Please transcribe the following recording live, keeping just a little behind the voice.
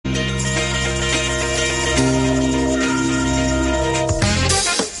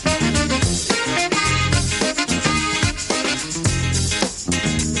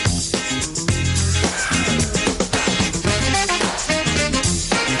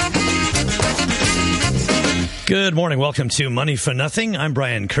Good morning. Welcome to Money for Nothing. I'm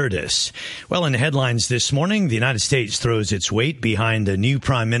Brian Curtis. Well, in the headlines this morning, the United States throws its weight behind a new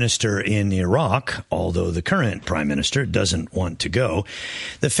prime minister in Iraq, although the current prime minister doesn't want to go.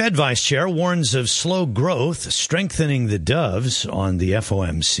 The Fed vice chair warns of slow growth, strengthening the doves on the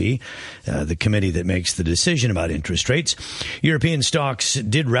FOMC, the committee that makes the decision about interest rates. European stocks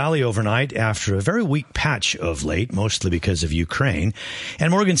did rally overnight after a very weak patch of late, mostly because of Ukraine.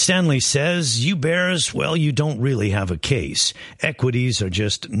 And Morgan Stanley says, you bears, well, you don't really have a case. Equities are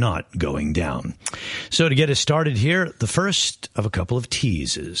just not going down. So to get us started here, the first of a couple of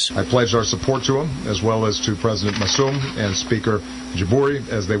teases. I pledge our support to him, as well as to President Massoum and Speaker Jabouri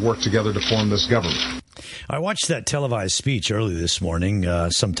as they work together to form this government. I watched that televised speech early this morning,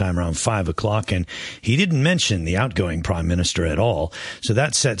 sometime around 5 o'clock, and he didn't mention the outgoing prime minister at all. So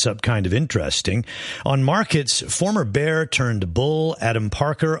that sets up kind of interesting. On markets, former bear turned bull Adam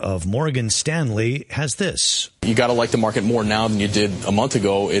Parker of Morgan Stanley has this. You got to like the market more now than you did a month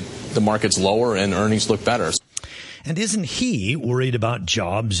ago. The market's lower and earnings look better. And isn't he worried about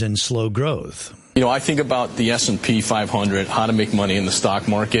jobs and slow growth? You know, I think about the S&P 500, how to make money in the stock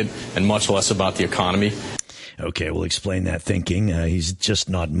market, and much less about the economy. Okay, we'll explain that thinking. He's just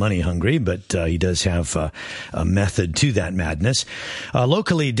not money hungry, but he does have a method to that madness.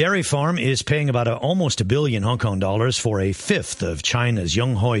 Locally, Dairy Farm is paying about almost $1 billion Hong Kong dollars for a fifth of China's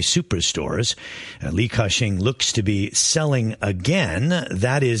Yonghui superstores. Li Ka-shing looks to be selling again.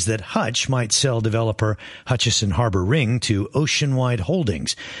 That is that Hutch might sell developer Hutchison Harbor Ring to Oceanwide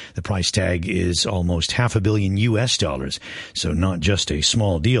Holdings. The price tag is almost $500 million US, so not just a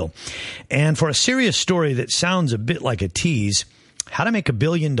small deal. And for a serious story that sounds a bit like a tease, how to make $1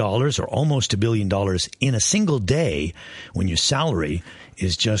 billion or almost $1 billion in a single day when your salary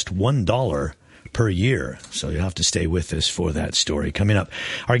is just $1 per year. So you'll have to stay with us for that story. Coming up,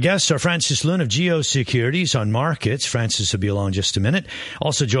 our guests are Francis Lun of Geo Securities on markets. Francis will be along just a minute.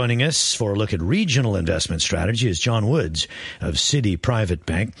 Also joining us for a look at regional investment strategy is John Woods of Citi Private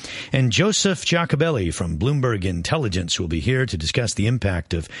Bank. And Joseph Giacobelli from Bloomberg Intelligence will be here to discuss the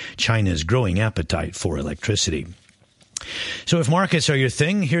impact of China's growing appetite for electricity. So if markets are your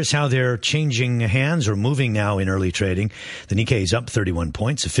thing, here's how they're changing hands or moving now in early trading. The Nikkei is up 31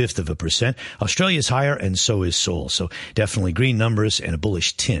 points, 1/5%. Australia's higher, and so is Seoul. So definitely green numbers and a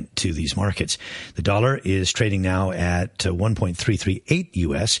bullish tint to these markets. The dollar is trading now at 1.338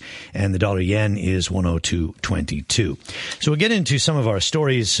 US, and the dollar yen is 102.22. So we'll get into some of our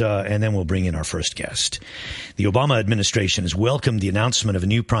stories, and then we'll bring in our first guest. The Obama administration has welcomed the announcement of a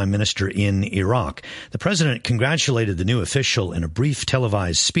new prime minister in Iraq. The president congratulated the new official in a brief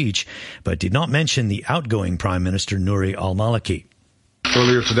televised speech, but did not mention the outgoing Prime Minister Nouri al-Maliki.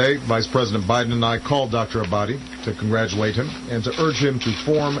 Earlier today, Vice President Biden and I called Dr. Abadi to congratulate him and to urge him to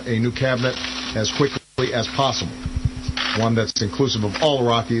form a new cabinet as quickly as possible, one that's inclusive of all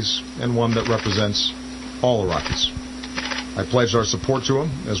Iraqis and one that represents all Iraqis. I pledged our support to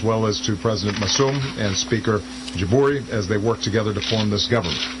him, as well as to President Massoum and Speaker Jabouri as they work together to form this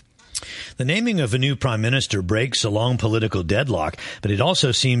government. The naming of a new prime minister breaks a long political deadlock, but it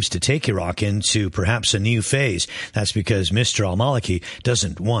also seems to take Iraq into perhaps a new phase. That's because Mr. al-Maliki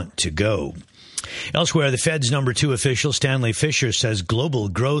doesn't want to go. Elsewhere, the Fed's number 2 official, Stanley Fischer, says global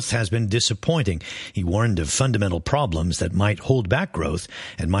growth has been disappointing. He warned of fundamental problems that might hold back growth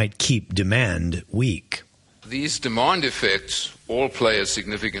and might keep demand weak. These demand effects all play a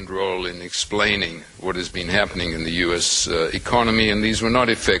significant role in explaining what has been happening in the U.S. economy, and these were not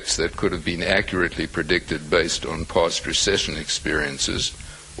effects that could have been accurately predicted based on past recession experiences,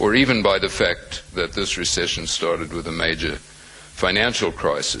 or even by the fact that this recession started with a major financial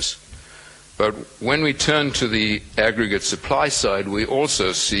crisis. But when we turn to the aggregate supply side, we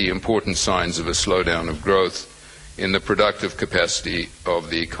also see important signs of a slowdown of growth in the productive capacity of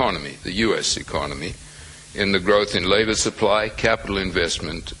the economy, the U.S. economy, in the growth in labor supply, capital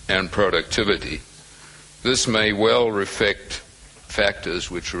investment, and productivity. This may well reflect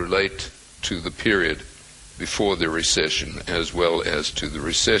factors which relate to the period before the recession as well as to the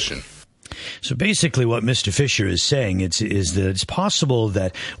recession. So basically what Mr. Fischer is saying is that it's possible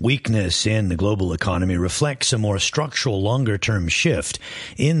that weakness in the global economy reflects a more structural, longer-term shift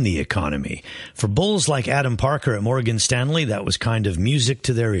in the economy. For bulls like Adam Parker at Morgan Stanley, that was kind of music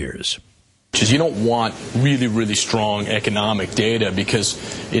to their ears. You don't want really, really strong economic data because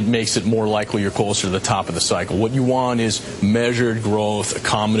it makes it more likely you're closer to the top of the cycle. What you want is measured growth,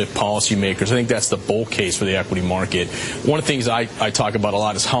 accommodative policymakers. I think that's the bull case for the equity market. One of the things I talk about a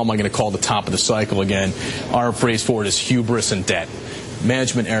lot is how am I going to call the top of the cycle again? Our phrase for it is hubris and debt.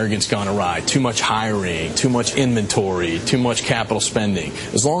 management arrogance gone awry, too much hiring, too much inventory, too much capital spending.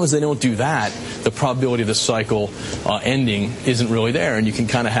 As long as they don't do that, the probability of the cycle ending isn't really there, and you can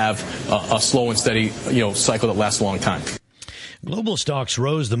kind of have a slow and steady cycle that lasts a long time. Global stocks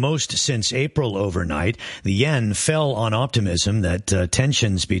rose the most since April overnight. The yen fell on optimism that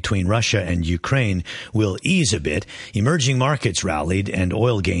tensions between Russia and Ukraine will ease a bit. Emerging markets rallied and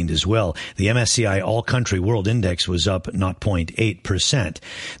oil gained as well. The MSCI All-Country World Index was up 0.8%.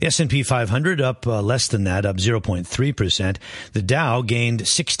 The S&P 500 up less than that, up 0.3%. The Dow gained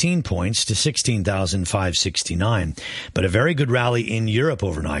 16 points to 16,569. But a very good rally in Europe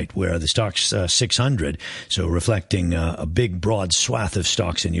overnight, where the Stoxx 600, so reflecting a big broad swath of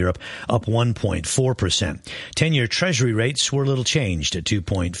stocks in Europe, up 1.4%. 10-year Treasury rates were a little changed at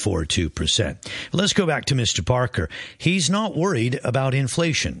 2.42%. Let's go back to Mr. Parker. He's not worried about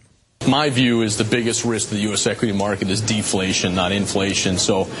inflation. My view is the biggest risk to the U.S. equity market is deflation, not inflation.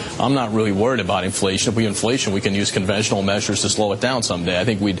 So I'm not really worried about inflation. If we have inflation, we can use conventional measures to slow it down someday. I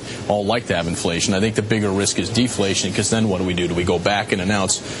think we'd all like to have inflation. I think the bigger risk is deflation, because then what do? Do we go back and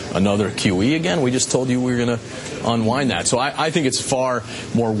announce another QE again? We just told you we were going to unwind that. So I think it's far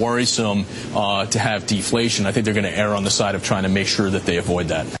more worrisome to have deflation. I think they're going to err on the side of trying to make sure that they avoid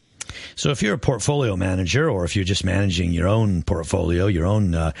that. So if you're a portfolio manager, or if you're just managing your own portfolio, your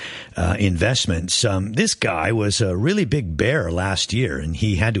own investments, this guy was a really big bear last year, and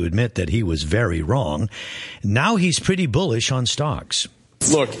he had to admit that he was very wrong. Now he's pretty bullish on stocks.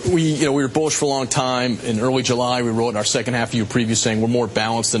 Look, we were bullish for a long time. In early July, we wrote in our second half of year preview saying we're more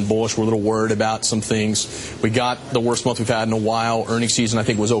balanced than bullish. We're a little worried about some things. We got the worst month we've had in a while. Earnings season, I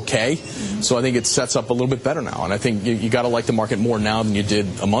think, was okay. So I think it sets up a little bit better now. And I think you got to like the market more now than you did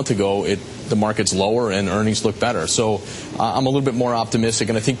a month ago. The market's lower and earnings look better. So I'm a little bit more optimistic.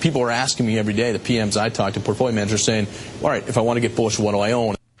 And I think people are asking me every day, the PMs I talk to, portfolio managers, saying, all right, if I want to get bullish, what do I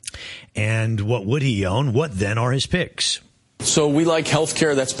own? And what would he own? What then are his picks? So we like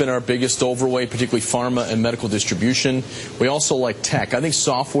healthcare. That's been our biggest overweight, particularly pharma and medical distribution. We also like tech. I think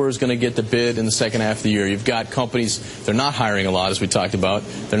software is going to get the bid in the second half of the year. You've got companies, they're not hiring a lot, as we talked about.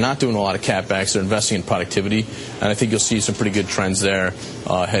 They're not doing a lot of CapEx. They're investing in productivity. And I think you'll see some pretty good trends there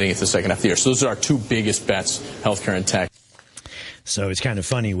heading into the second half of the year. So those are our two biggest bets, healthcare and tech. So it's kind of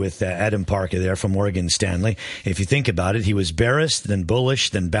funny with Adam Parker there from Morgan Stanley. If you think about it, he was bearish, then bullish,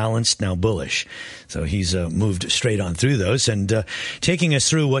 then balanced, now bullish. So he's moved straight on through those. And taking us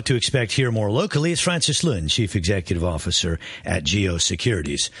through what to expect here more locally is Francis Lun, Chief Executive Officer at Geo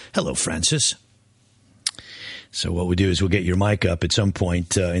Securities. Hello, Francis. So what we do is we'll get your mic up at some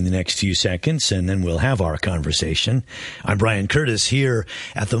point in the next few seconds, and then we'll have our conversation. I'm Brian Curtis here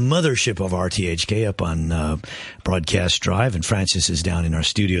at the mothership of RTHK up on Broadcast Drive, and Francis is down in our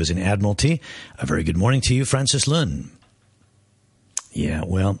studios in Admiralty. A very good morning to you, Francis Lun. Yeah,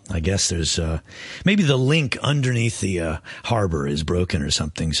 well, I guess there's maybe the link underneath the harbor is broken or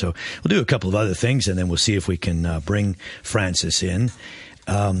something. So we'll do a couple of other things, and then we'll see if we can bring Francis in.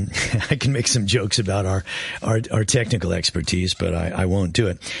 I can make some jokes about our technical expertise, but I won't do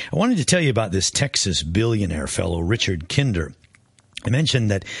it. I wanted to tell you about this Texas billionaire fellow, Richard Kinder. I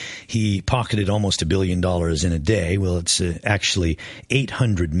mentioned that he pocketed almost $1 billion in a day. Well, it's actually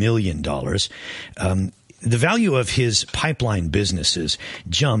 $800 million. The value of his pipeline businesses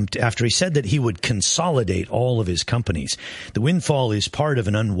jumped after he said that he would consolidate all of his companies. The windfall is part of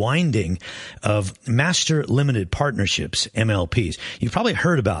an unwinding of master limited partnerships, MLPs. You've probably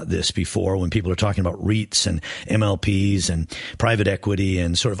heard about this before when people are talking about REITs and MLPs and private equity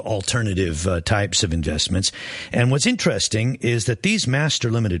and sort of alternative types of investments. And what's interesting is that these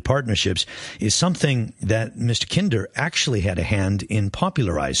master limited partnerships is something that Mr. Kinder actually had a hand in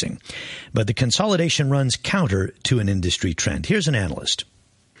popularizing. But the consolidation runs counter to an industry trend. Here's an analyst.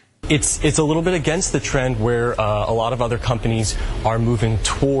 It's a little bit against the trend where a lot of other companies are moving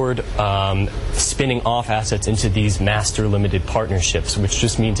toward spinning off assets into these master limited partnerships, which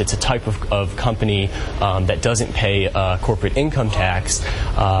just means it's a type of company that doesn't pay corporate income tax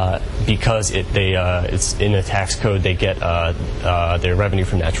because it's in a tax code. They get their revenue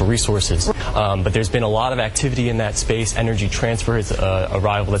from natural resources. But there's been a lot of activity in that space. Energy Transfer is a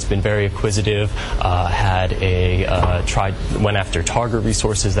rival that's been very acquisitive. Went after Targa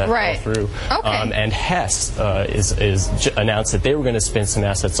Resources that fell through. Okay. And Hess announced that they were going to spin some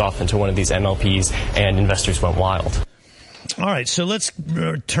assets off into one of these MLPs, and investors went wild. All right, so let's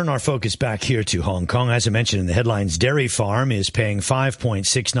turn our focus back here to Hong Kong. As I mentioned in the headlines, Dairy Farm is paying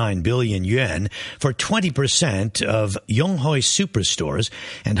 5.69 billion yuan for 20% of Yonghui Superstores,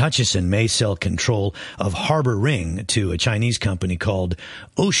 and Hutchison may sell control of Harbor Ring to a Chinese company called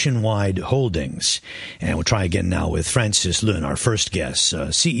Oceanwide Holdings. And we'll try again now with Francis Lun, our first guest,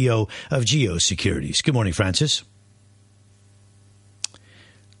 CEO of Geo Securities. Good morning, Francis.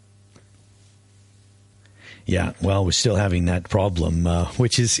 Yeah, well, we're still having that problem,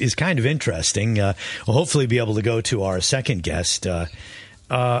 which is kind of interesting. We'll hopefully be able to go to our second guest.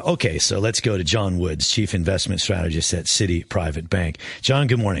 Okay, so let's go to John Woods, Chief Investment Strategist at Citi Private Bank. John,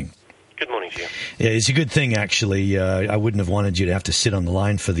 good morning. Good morning, Gio. Yeah, it's a good thing, actually. I wouldn't have wanted you to have to sit on the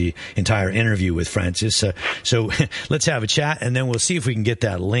line for the entire interview with Francis. So let's have a chat, and then we'll see if we can get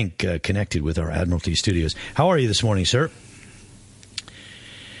that link connected with our Admiralty Studios. How are you this morning, sir?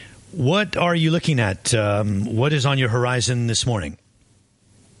 What are you looking at? What is on your horizon this morning,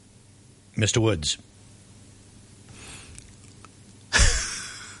 Mr. Woods?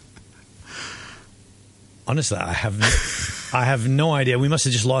 Honestly, I have no idea. We must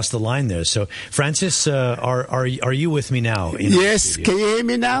have just lost the line there. So, Francis, are you with me now? Yes. Can you hear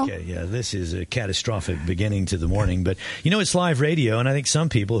me now? Okay. Yeah. This is a catastrophic beginning to the morning, but it's live radio, and I think some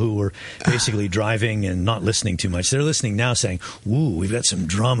people who were basically driving and not listening too much, they're listening now, saying, "Ooh, we've got some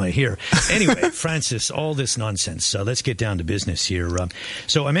drama here." Anyway, Francis, all this nonsense. So let's get down to business here.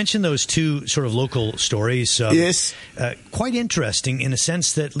 So I mentioned those two sort of local stories. Yes. Quite interesting in a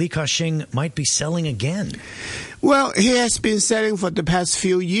sense that Li Ka-shing might be selling again. Well, he has been selling for the past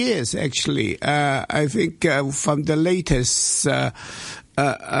few years, actually. I think from the latest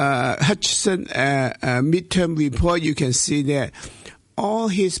Hutchison midterm report, you can see that all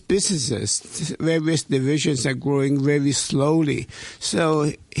his businesses, various divisions, are growing very slowly.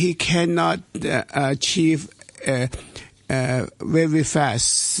 So he cannot achieve very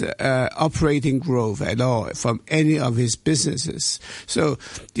fast operating growth at all from any of his businesses. So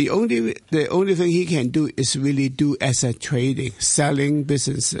the only thing he can do is really do asset trading, selling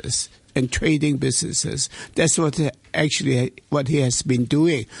businesses and trading businesses. That's what he has been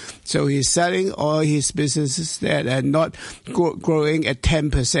doing. So he's selling all his businesses that are not growing at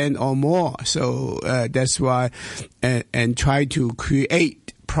 10% or more. So that's why, and try to create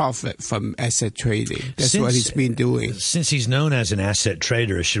profit from asset trading. That's what he's been doing. Since he's known as an asset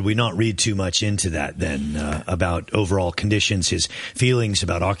trader, should we not read too much into that then about overall conditions, his feelings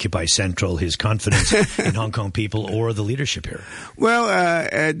about Occupy Central, his confidence in Hong Kong people or the leadership here? Well,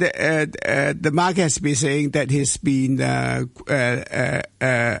 the market has been saying that he's been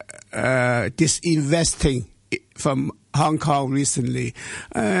disinvesting from Hong Kong recently,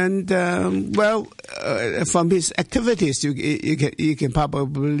 and from his activities, you can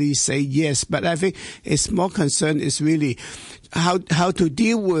probably say yes. But I think his more concern is really how to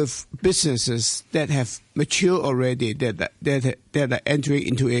deal with businesses that have matured already, that are entering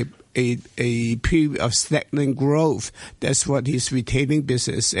into a period of stagnant growth. That's what his retailing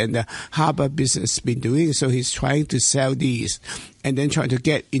business and the harbor business has been doing. So he's trying to sell these and then try to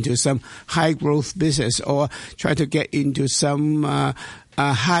get into some high growth business, or try to get into some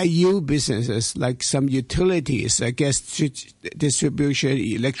high yield businesses like some utilities, gas distribution,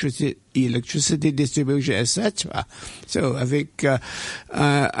 electricity distribution, etc. So I think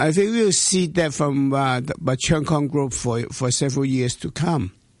we'll see that from the Cheung Kong Group for several years to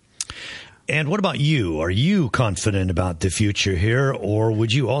come. And what about you? Are you confident about the future here, or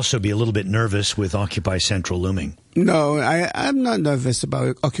would you also be a little bit nervous with Occupy Central looming? No, I'm not nervous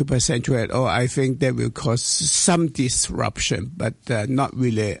about Occupy Central at all. I think that will cause some disruption, but not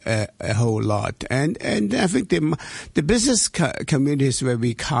really a whole lot. And I think the business community is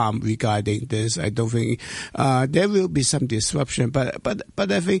very calm regarding this. I don't think there will be some disruption, but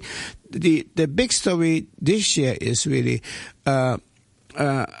I think the big story this year is really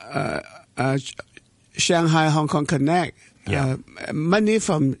Shanghai Hong Kong Connect. Yeah. Money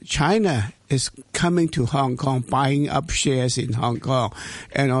from China is coming to Hong Kong, buying up shares in Hong Kong,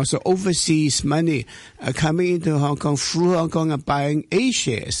 and also overseas money coming into Hong Kong through Hong Kong and buying A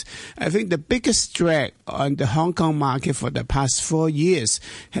shares. I think the biggest drag on the Hong Kong market for the past 4 years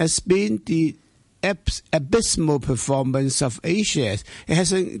has been the abysmal performance of A shares. It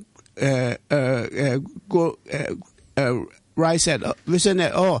hasn't risen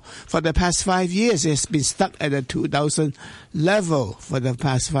at all. For the past 5 years, it's been stuck at the 2,000 level for the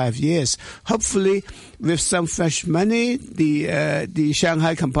past 5 years. Hopefully, with some fresh money, the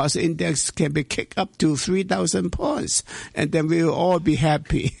Shanghai Composite Index can be kicked up to 3,000 points, and then we will all be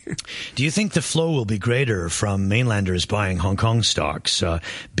happy. Do you think the flow will be greater from mainlanders buying Hong Kong stocks,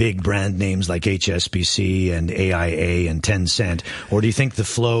 big brand names like HSBC and AIA and Tencent, or do you think the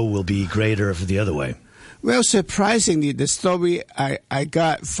flow will be greater the other way? Well, surprisingly, the story I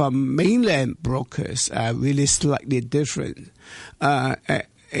got from mainland brokers are really slightly different.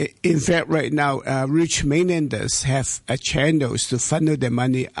 In fact, right now, rich mainlanders have channels to funnel their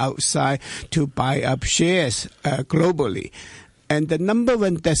money outside to buy up shares globally. And the number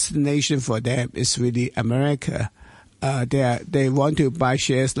one destination for them is really America. They want to buy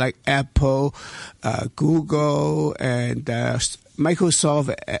shares like Apple, Google, and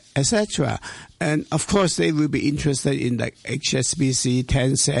Microsoft, etc. And of course, they will be interested in like HSBC,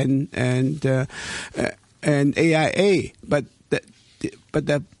 Tencent, and AIA. But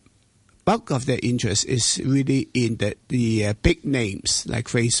the bulk of their interest is really in the big names like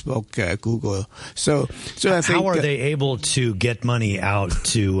Facebook, Google. So I think how are they able to get money out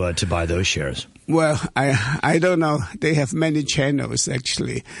to buy those shares? Well, I don't know. They have many channels,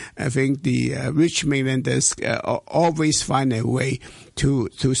 actually. I think the rich mainlanders always find a way to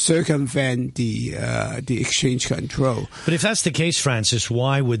circumvent the exchange control. But if that's the case, Francis,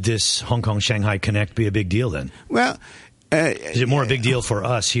 why would this Hong Kong Shanghai Connect be a big deal then? Well, is it more a big deal for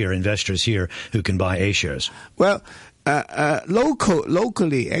us here, investors here, who can buy A shares? Well,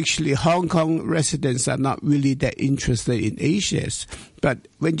 locally, actually, Hong Kong residents are not really that interested in A shares. But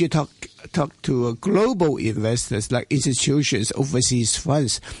when you talk to global investors like institutions, overseas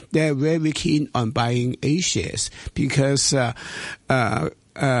funds, they're very keen on buying A shares because of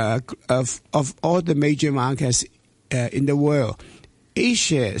all the major markets in the world, A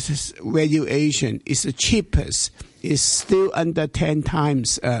shares valuation is the cheapest. Is still under 10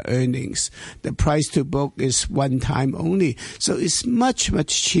 times earnings. The price to book is 1 time only. So it's much,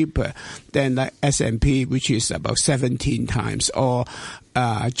 much cheaper than like S&P, which is about 17 times, or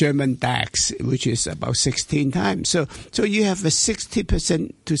German DAX, which is about 16 times. So you have a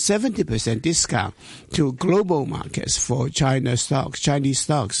 60% to 70% discount to global markets for Chinese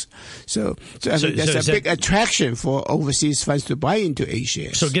stocks. So I think there's a big attraction for overseas funds to buy into A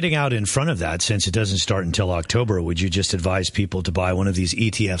shares. So getting out in front of that, since it doesn't start until October, would you just advise people to buy one of these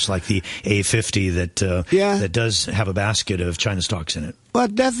ETFs like the A50 that does have a basket of China stocks in it? Well,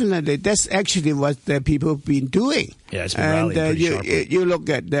 definitely. That's actually what the people have been doing. Yeah, it's been rallying pretty sharply. You look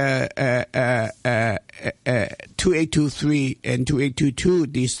at the 2823 and 2822,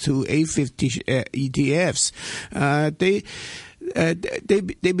 these two A50 ETFs.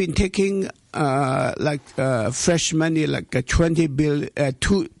 They've been taking fresh money, like 2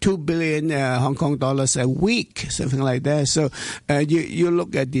 billion Hong Kong dollars a week, something like that. So you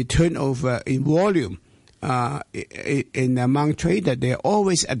look at the turnover in volume. In among traders, they're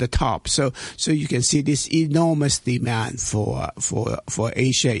always at the top. So you can see this enormous demand for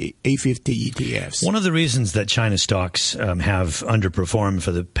Asia A50 ETFs. One of the reasons that China stocks have underperformed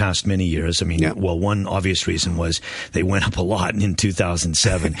for the past many years, one obvious reason was they went up a lot in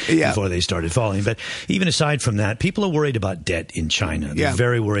 2007 before they started falling. But even aside from that, people are worried about debt in China. They're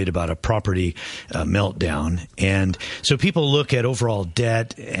very worried about a property meltdown. And so people look at overall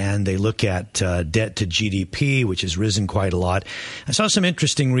debt, and they look at debt to GDP, which has risen quite a lot. I saw some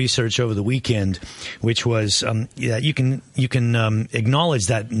interesting research over the weekend, which was you can acknowledge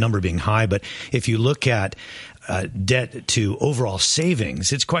that number being high, but if you look at debt to overall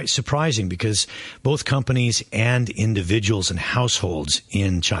savings, it's quite surprising because both companies and individuals and households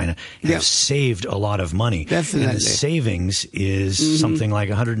in China have saved a lot of money. Definitely. And the savings is something like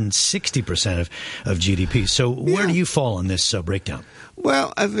 160% of GDP. So where do you fall on this breakdown?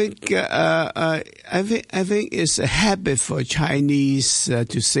 Well, I think it's a habit for Chinese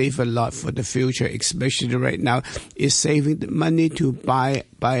to save a lot for the future, especially right now, is saving the money to buy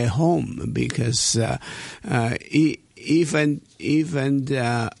a home because even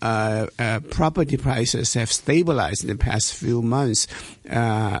property prices have stabilized in the past few months.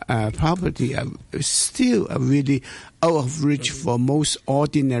 Property are still really out of reach for most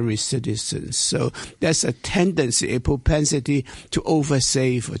ordinary citizens. So there's a tendency, a propensity to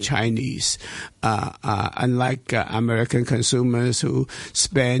oversave for Chinese, unlike American consumers who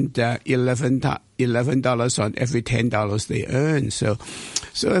spend $11 on every $10 they earn. So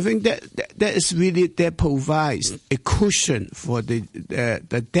I think that provides a cushion for the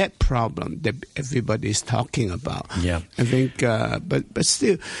debt problem that everybody is talking about. Yeah, I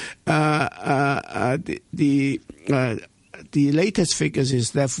the latest figures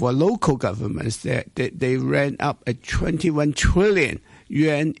is that for local governments, they ran up a 21 trillion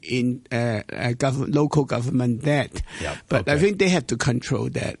yuan in local government debt. Yep. But Okay. I think they have to control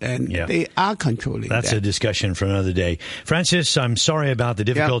that, and they are controlling That's that. a discussion for another day. Francis, I'm sorry about the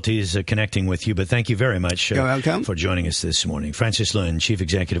difficulties connecting with you, but thank you very much You're welcome. for joining us this morning. Francis Lun, Chief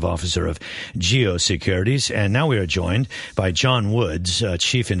Executive Officer of Geosecurities. And now we are joined by John Woods,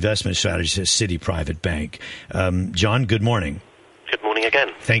 Chief Investment Strategist at Citi Private Bank. John, good morning. Good morning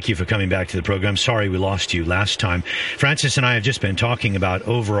again. Thank you for coming back to the program. Sorry we lost you last time. Francis and I have just been talking about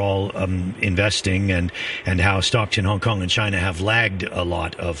overall investing and how stocks in Hong Kong and China have lagged a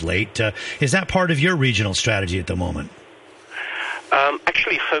lot of late. Is that part of your regional strategy at the moment?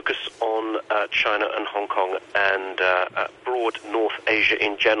 Actually focus on China and Hong Kong and broad North Asia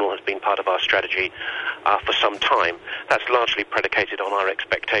in general has been part of our strategy for some time. That's largely predicated on our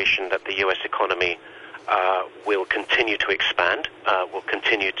expectation that the U.S. economy will continue to expand, will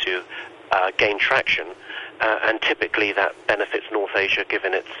continue to gain traction, and typically that benefits North Asia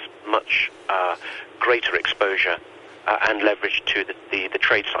given its much greater exposure and leverage to the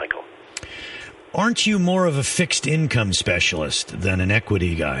trade cycle. Aren't you more of a fixed income specialist than an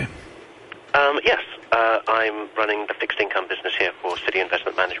equity guy? Yes, I'm running the fixed income business here for Citi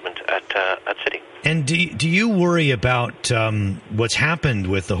Investment Management at Citi. And do you worry about what's happened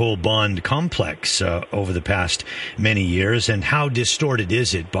with the whole bond complex over the past many years, and how distorted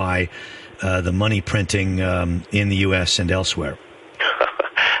is it by the money printing in the U.S. and elsewhere?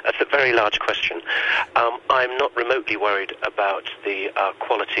 That's a very large question. I'm not remotely worried about the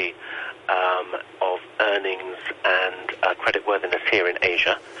quality of earnings and creditworthiness here in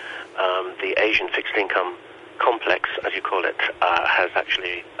Asia. The Asian fixed income complex, as you call it, has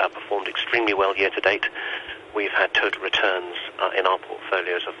actually performed extremely well year to date. We've had total returns in our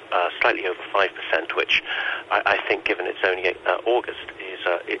portfolios of slightly over 5%, which I think, given it's only August,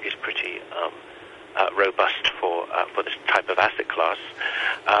 is pretty robust for this type of asset class.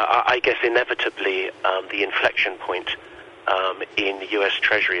 I guess inevitably the inflection point in the U.S.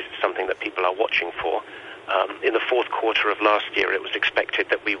 Treasuries is something that people are watching for. In the fourth quarter of last year, it was expected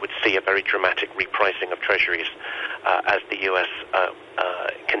that we would see a very dramatic repricing of treasuries as the U.S.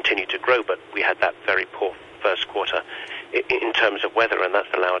 continued to grow, but we had that very poor first quarter in terms of weather, and that's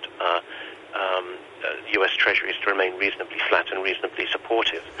allowed U.S. treasuries to remain reasonably flat and reasonably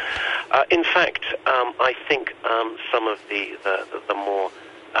supportive. In fact, I think some of the more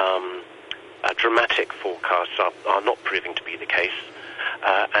dramatic forecasts are not proving to be the case.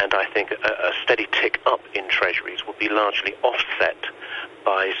 And I think a steady tick up in treasuries will be largely offset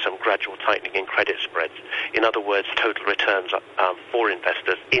by some gradual tightening in credit spreads. In other words, total returns for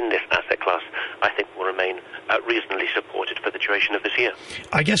investors in this asset class, I think, will remain reasonably supported for the duration of this year.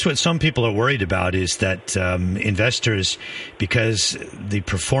 I guess what some people are worried about is that investors, because the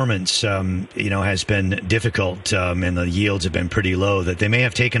performance has been difficult and the yields have been pretty low, that they may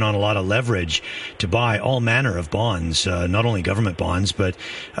have taken on a lot of leverage to buy all manner of bonds, not only government bonds, but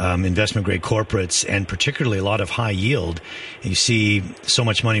investment-grade corporates, and particularly a lot of high yield. You see so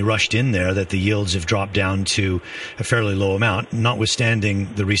much money rushed in there that the yields have dropped down to a fairly low amount,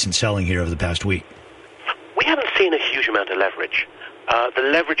 notwithstanding the recent selling here over the past week. We haven't seen a huge amount of leverage. The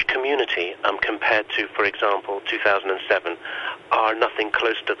leverage community, compared to, for example, 2007, are nothing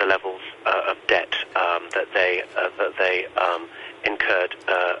close to the levels of debt that they incurred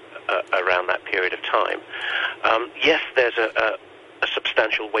around that period of time. Yes, there's a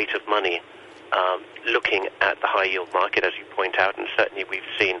substantial weight of money looking at the high-yield market, as you point out, and certainly we've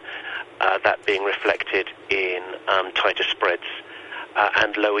seen that being reflected in tighter spreads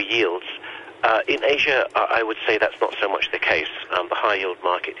and lower yields. In Asia, I would say that's not so much the case. The high-yield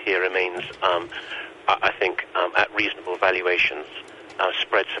market here remains, I think, at reasonable valuations.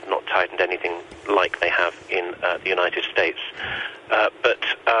 Spreads have not tightened anything like they have in the United States. But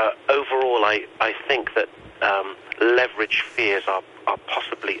overall, I think that leverage fears are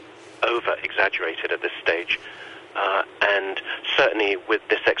possibly over-exaggerated at this stage. And certainly with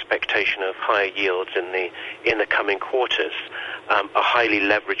this expectation of higher yields in the coming quarters, a highly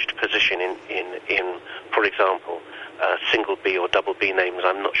leveraged position in for example, single B or double B names,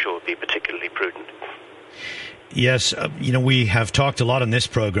 I'm not sure would be particularly prudent. Yes, we have talked a lot on this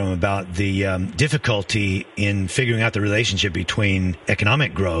program about the difficulty in figuring out the relationship between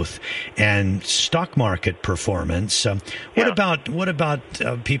economic growth and stock market performance. What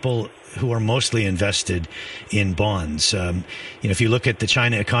about people who are mostly invested in bonds? If you look at the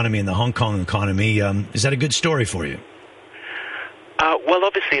China economy and the Hong Kong economy, is that a good story for you? Well,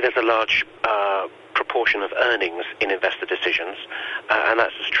 obviously there's a large proportion of earnings in investor decisions, and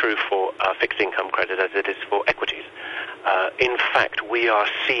that's as true for fixed income credit as it is for equities. In fact, we are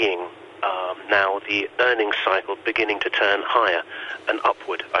seeing now the earnings cycle beginning to turn higher and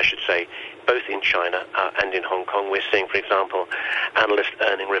upward, I should say, both in China and in Hong Kong. We're seeing, for example, analyst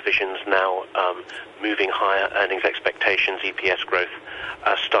earning revisions now moving higher, earnings expectations, EPS growth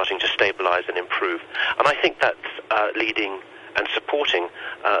starting to stabilize and improve. And I think that's leading and supporting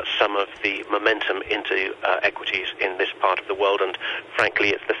some of the momentum into equities in this part of the world, and frankly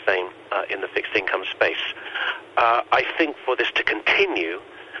it's the same in the fixed income space. I think for this to continue,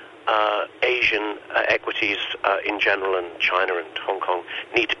 Asian equities in general, and China and Hong Kong,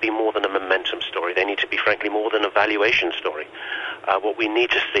 need to be more than a momentum story. They need to be, frankly, more than a valuation story. What we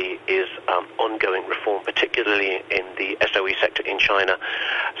need to see is ongoing reform, particularly in the SOE sector in China,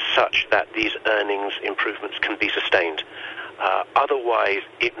 such that these earnings improvements can be sustained. Otherwise,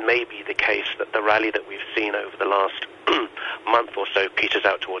 it may be the case that the rally that we've seen over the last month or so peters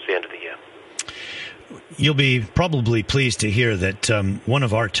out towards the end of the year. You'll be probably pleased to hear that one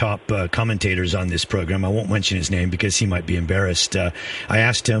of our top commentators on this program, I won't mention his name because he might be embarrassed. I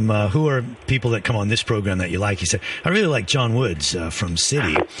asked him, who are people that come on this program that you like? He said, I really like John Woods from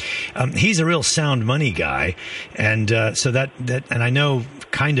Citi. He's a real sound money guy. And so that, and I know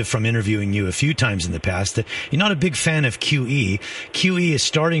kind of from interviewing you a few times in the past that you're not a big fan of QE. QE is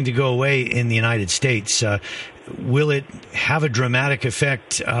starting to go away in the United States. Will it have a dramatic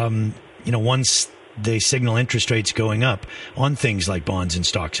effect, once they signal interest rates going up on things like bonds and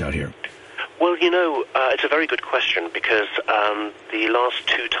stocks out here? Well, it's a very good question because the last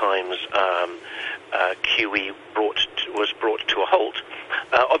two times QE was brought to a halt,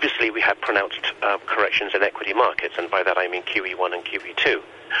 obviously we had pronounced corrections in equity markets, and by that I mean QE1 and QE2.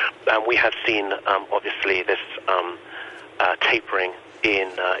 We have seen, obviously, this tapering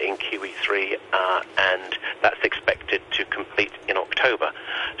in QE3, and that's expected to complete in October.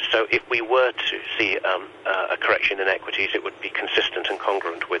 So if we were to see a correction in equities, it would be consistent and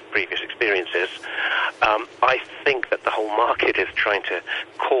congruent with previous experiences. I think that the whole market is trying to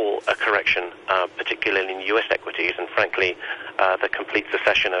call a correction, particularly in U.S. equities, and frankly, the complete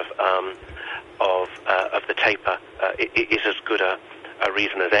cessation of the taper is as good a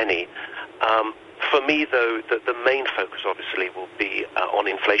reason as any. For me, though, the main focus obviously will be on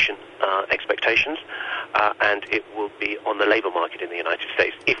inflation expectations, and it will be on the labor market in the United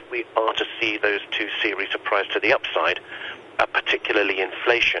States. If we are to see those two series surprise to the upside, particularly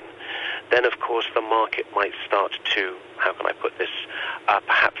inflation, then of course the market might start to, how can I put this,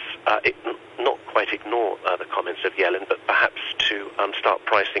 perhaps not quite ignore the comments of Yellen, but perhaps to start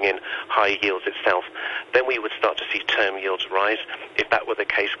pricing in high yields itself. Then we would start to see term yields rise. If that were the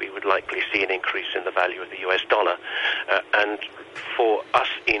case, we would likely see an increase in the value of the US dollar. And for us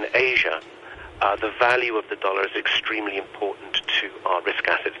in Asia, the value of the dollar is extremely important to our risk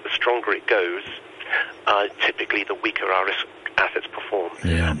assets. The stronger it goes, typically the weaker our risk assets perform.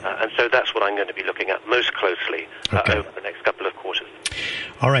 Yeah. And so that's what I'm going to be looking at most closely over the next couple of quarters.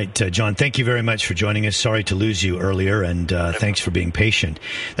 All right, John, thank you very much for joining us. Sorry to lose you earlier, and thanks for being patient.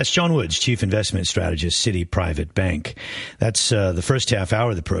 That's John Woods, Chief Investment Strategist, Citi Private Bank. That's the first half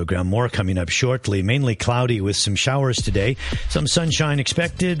hour of the program. More coming up shortly. Mainly cloudy with some showers today. Some sunshine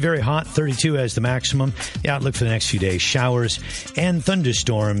expected. Very hot, 32 as the maximum. The outlook for the next few days, showers and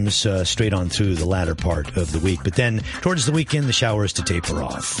thunderstorms straight on through the latter part of the week. But then towards the weekend, the showers to taper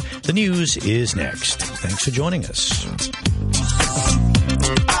off. The news is next. Thanks for joining us.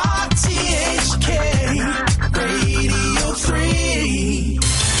 RTHK Radio 3.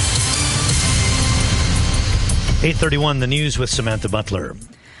 8:31, the news with Samantha Butler.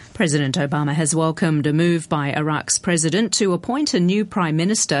 President Obama has welcomed a move by Iraq's president to appoint a new Prime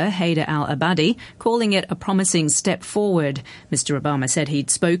Minister, Haider al-Abadi, calling it a promising step forward. Mr. Obama said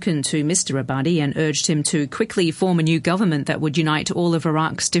he'd spoken to Mr. Abadi and urged him to quickly form a new government that would unite all of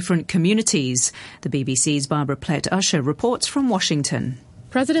Iraq's different communities. The BBC's Barbara Plett-Usher reports from Washington.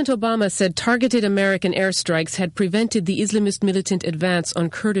 President Obama said targeted American airstrikes had prevented the Islamist militant advance on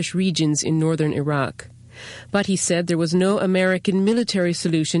Kurdish regions in northern Iraq. But he said there was no American military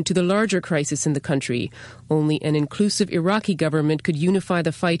solution to the larger crisis in the country. Only an inclusive Iraqi government could unify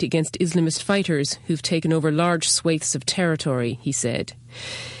the fight against Islamist fighters who've taken over large swathes of territory, he said.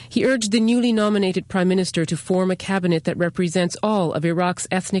 He urged the newly nominated prime minister to form a cabinet that represents all of Iraq's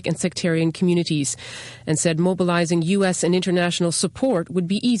ethnic and sectarian communities, and said mobilizing U.S. and international support would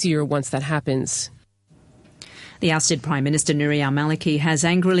be easier once that happens. The ousted Prime Minister Nouri al-Maliki has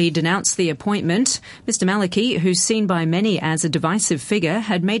angrily denounced the appointment. Mr. Maliki, who's seen by many as a divisive figure,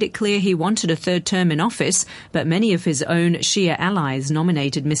 had made it clear he wanted a third term in office, but many of his own Shia allies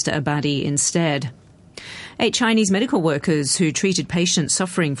nominated Mr. Abadi instead. 8 Chinese medical workers who treated patients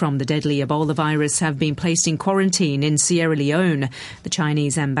suffering from the deadly Ebola virus have been placed in quarantine in Sierra Leone. The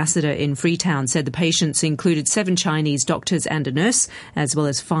Chinese ambassador in Freetown said the patients included 7 Chinese doctors and a nurse, as well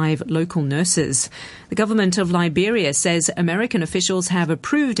as 5 local nurses. The government of Liberia says American officials have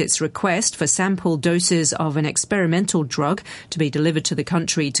approved its request for sample doses of an experimental drug to be delivered to the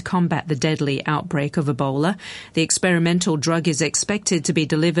country to combat the deadly outbreak of Ebola. The experimental drug is expected to be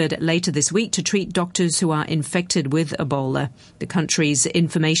delivered later this week to treat doctors who are infected with Ebola. The country's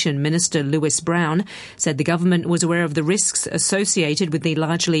Information Minister, Lewis Brown, said the government was aware of the risks associated with the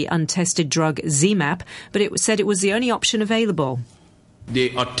largely untested drug ZMapp, but it said it was the only option available.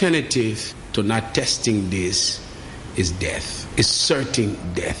 The alternative to not testing this is death, is certain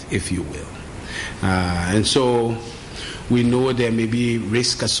death, if you will. And so we know there may be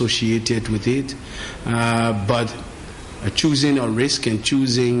risk associated with it, but choosing a risk and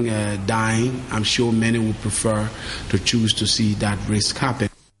choosing dying, I'm sure many would prefer to choose to see that risk happen.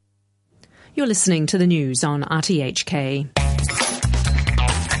 You're listening to the news on RTHK.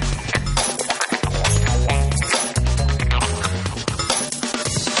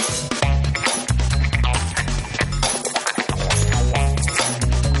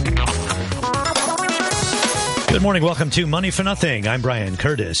 Good morning. Welcome to Money for Nothing. I'm Brian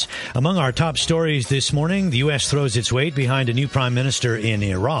Curtis. Among our top stories this morning, the U.S. throws its weight behind a new prime minister in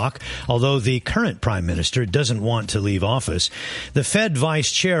Iraq, although the current prime minister doesn't want to leave office. The Fed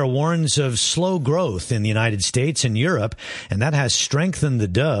vice chair warns of slow growth in the United States and Europe, and that has strengthened the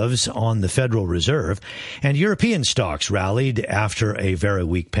doves on the Federal Reserve. And European stocks rallied after a very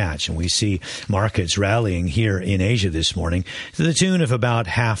weak patch, and we see markets rallying here in Asia this morning to the tune of about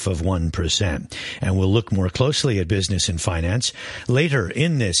 0.5%. And we'll look more closely at business and finance later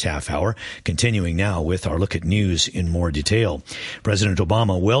in this half hour, continuing now with our look at news in more detail. President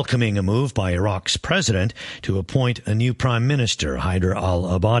Obama welcoming a move by Iraq's president to appoint a new prime minister, Haider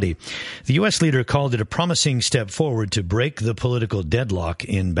al-Abadi. The U.S. leader called it a promising step forward to break the political deadlock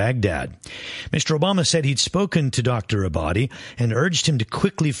in Baghdad. Mr. Obama said he'd spoken to Dr. Abadi and urged him to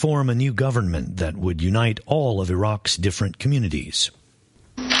quickly form a new government that would unite all of Iraq's different communities.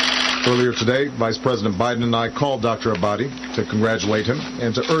 Earlier today, Vice President Biden and I called Dr. Abadi to congratulate him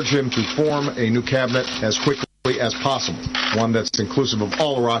and to urge him to form a new cabinet as quickly as possible, one that's inclusive of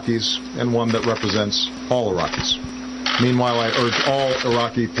all Iraqis and one that represents all Iraqis. Meanwhile, I urge all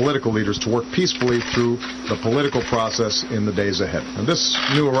Iraqi political leaders to work peacefully through the political process in the days ahead. And this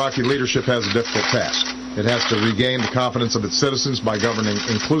new Iraqi leadership has a difficult task. It has to regain the confidence of its citizens by governing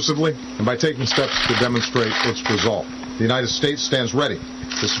inclusively and by taking steps to demonstrate its resolve. The United States stands ready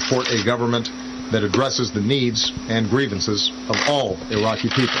to support a government that addresses the needs and grievances of all Iraqi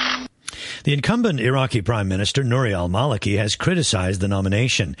people. The incumbent Iraqi Prime Minister, Nouri al-Maliki, has criticized the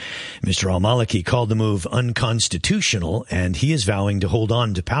nomination. Mr. al-Maliki called the move unconstitutional, and he is vowing to hold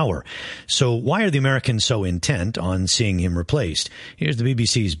on to power. So why are the Americans so intent on seeing him replaced? Here's the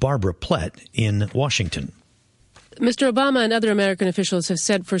BBC's Barbara Plett in Washington. Mr. Obama and other American officials have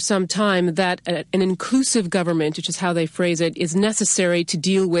said for some time that an inclusive government, which is how they phrase it, is necessary to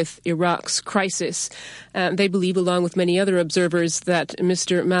deal with Iraq's crisis. They believe, along with many other observers, that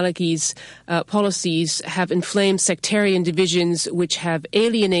Mr. Maliki's policies have inflamed sectarian divisions which have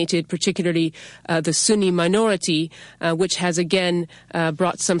alienated particularly the Sunni minority, which has again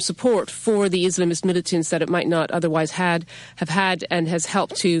brought some support for the Islamist militants that it might not otherwise have had, and has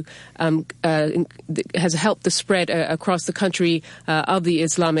helped to the spread across the country of the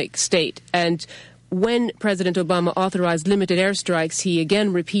Islamic State. And when President Obama authorized limited airstrikes, he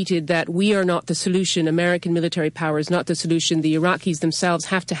again repeated that we are not the solution. American military power is not the solution. The Iraqis themselves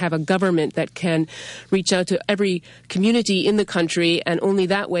have to have a government that can reach out to every community in the country, and only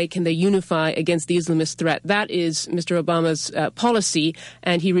that way can they unify against the Islamist threat. That is Mr. Obama's policy,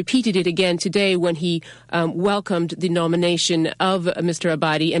 and he repeated it again today when he welcomed the nomination of Mr.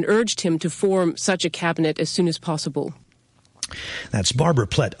 Abadi and urged him to form such a cabinet as soon as possible. That's Barbara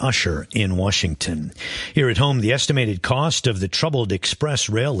Plett Usher in Washington. Here at home, the estimated cost of the troubled Express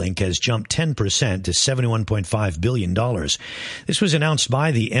rail link has jumped 10% to $71.5 billion. This was announced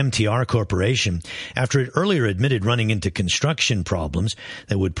by the MTR Corporation after it earlier admitted running into construction problems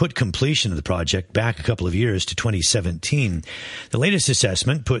that would put completion of the project back a couple of years to 2017. The latest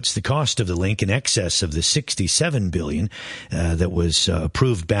assessment puts the cost of the link in excess of the $67 billion that was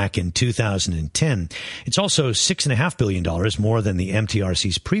approved back in 2010. It's also $6.5 billion more than the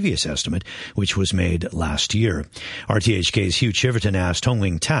MTRC's previous estimate, which was made last year. RTHK's Hugh Chiverton asked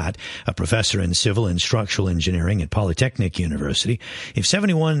Hongwing Tat, a professor in civil and structural engineering at Polytechnic University, if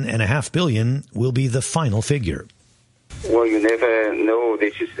 $71.5 billion will be the final figure. Well, you never know.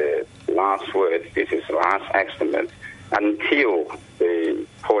 This is last word, this is the last estimate, until the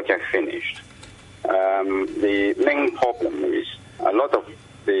project finished. The main problem is a lot of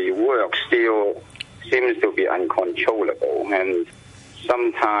the work still seems to be uncontrollable, and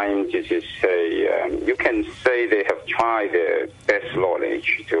sometimes it is you can say they have tried their best knowledge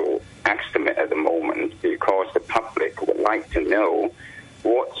to estimate at the moment, because the public would like to know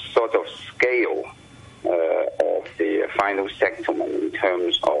what sort of scale of the final settlement in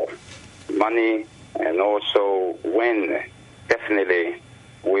terms of money, and also when definitely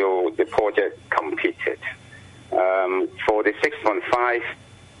will the project completed. For the 6.5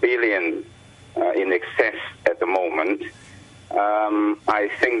 billion in excess at the moment, I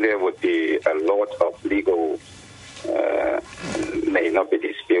think there would be a lot of legal, may not be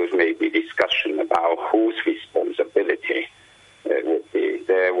disputes, may be discussion about whose responsibility it would be.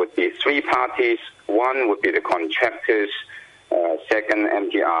 There would be three parties. One would be the contractors, second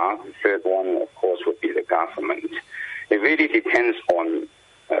MTR, the third one, of course, would be the government. It really depends on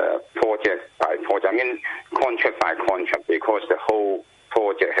project by project. I mean, contract by contract, because the whole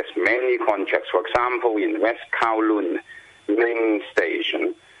project has many contracts. For example, in West Kowloon Ring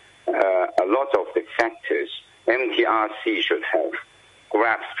Station, a lot of the factors MTRC should have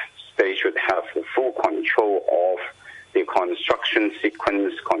grasped. They should have the full control of the construction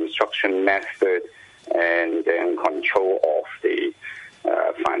sequence, construction method, and then control of the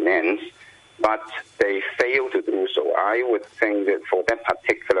finance. But they fail to do so. I would think that for that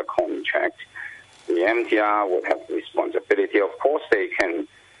particular contract, the MTR would have responsibility. Of course, they can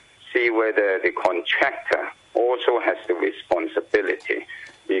see whether the contractor also has the responsibility,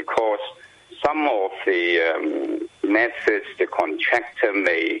 because some of the methods the contractor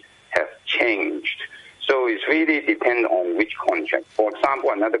may have changed. So it really depends on which contract. For example,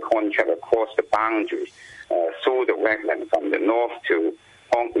 another contract across the boundary through the wetland from the north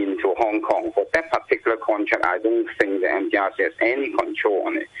into Hong Kong. For that particular contract, I don't think the MTRC has any control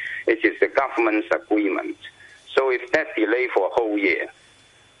on it. It is the government's agreement. So if that delay for a whole year,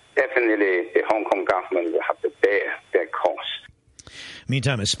 definitely the Hong Kong government will have to bear that cost.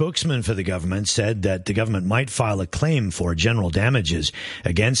 Meantime, a spokesman for the government said that the government might file a claim for general damages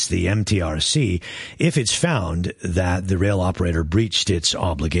against the MTRC if it's found that the rail operator breached its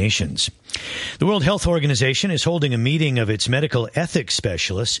obligations. The World Health Organization is holding a meeting of its medical ethics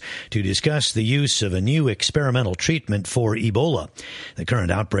specialists to discuss the use of a new experimental treatment for Ebola. The current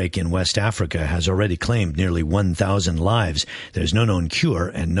outbreak in West Africa has already claimed nearly 1,000 lives. There's no known cure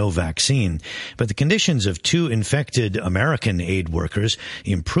and no vaccine. But the conditions of two infected American aid workers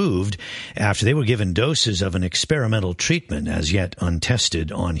improved after they were given doses of an experimental treatment as yet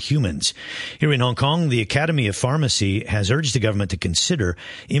untested on humans. Here in Hong Kong, the Academy of Pharmacy has urged the government to consider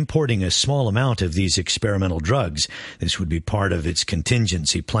importing a small amount of these experimental drugs. This would be part of its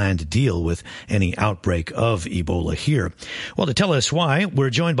contingency plan to deal with any outbreak of Ebola here. Well, to tell us why,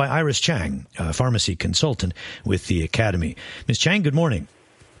 we're joined by Iris Chang, a pharmacy consultant with the Academy. Ms. Chang, good morning.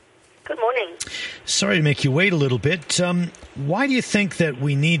 Good morning. Sorry to make you wait a little bit. Why do you think that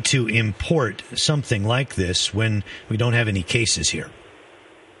we need to import something like this when we don't have any cases here?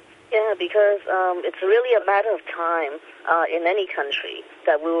 Yeah, because it's really a matter of time in any country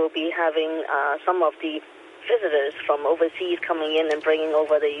that we will be having some of the visitors from overseas coming in and bringing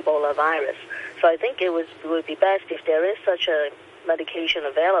over the Ebola virus. So I think it would be best if there is such a medication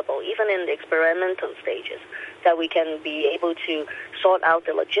available, even in the experimental stages, that we can be able to sort out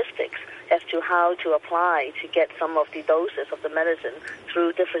the logistics as to how to apply to get some of the doses of the medicine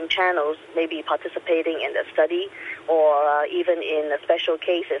through different channels, maybe participating in the study or even in special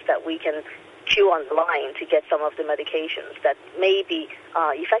cases that we can queue on the line to get some of the medications that may be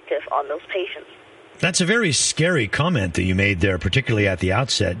effective on those patients. That's a very scary comment that you made there, particularly at the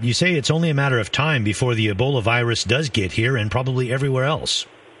outset. You say it's only a matter of time before the Ebola virus does get here and probably everywhere else.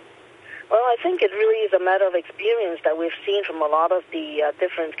 Well, I think it really is a matter of experience that we've seen from a lot of the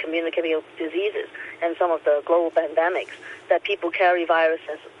different communicable diseases and some of the global pandemics, that people carry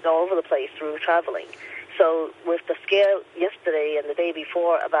viruses all over the place through traveling. So with the scare yesterday and the day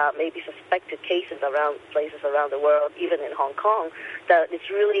before about maybe suspected cases around places around the world, even in Hong Kong, that it's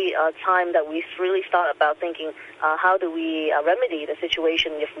really a time that we really start about thinking how do we remedy the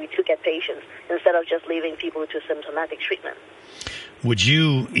situation if we do get patients instead of just leaving people to symptomatic treatment. Would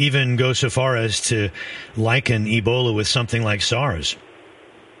you even go so far as to liken Ebola with something like SARS?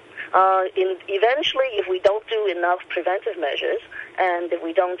 Eventually, if we don't do enough preventive measures and if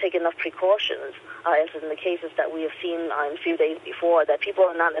we don't take enough precautions, as in the cases that we have seen a few days before, that people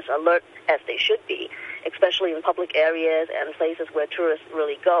are not as alert as they should be, especially in public areas and places where tourists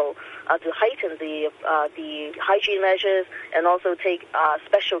really go, to heighten the hygiene measures and also take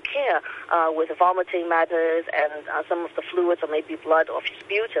special care with vomiting matters and some of the fluids or maybe blood or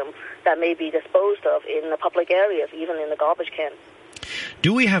sputum that may be disposed of in the public areas, even in the garbage can.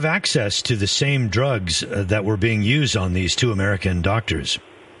 Do we have access to the same drugs that were being used on these two American doctors?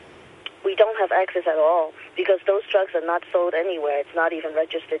 We don't have access at all because those drugs are not sold anywhere. It's not even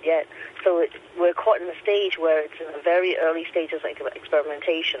registered yet. So we're caught in a stage where it's in the very early stages of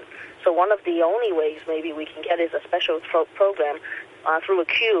experimentation. So one of the only ways maybe we can get is a special program through a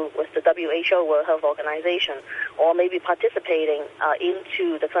queue with the WHO, World Health Organization, or maybe participating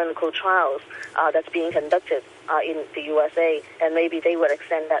into the clinical trials that's being conducted in the USA, and maybe they would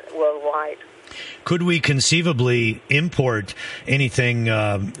extend that worldwide. Could we conceivably import anything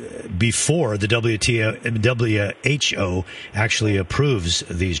before the WHO actually approves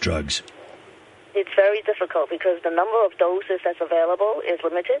these drugs? It's very difficult because the number of doses that's available is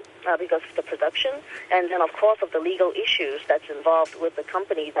limited because of the production, and then of course of the legal issues that's involved with the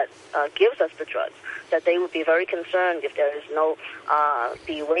company that gives us the drugs, that they would be very concerned if there is no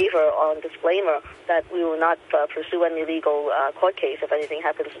the waiver or disclaimer that we will not pursue any legal court case if anything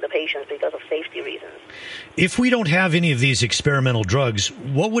happens to the patients because of safety reasons. If we don't have any of these experimental drugs,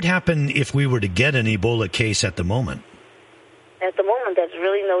 what would happen if we were to get an Ebola case at the moment? At the moment, there's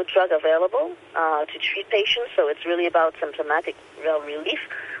really no drug available to treat patients, so it's really about symptomatic relief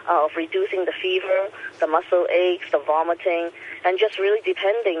of reducing the fever, the muscle aches, the vomiting, and just really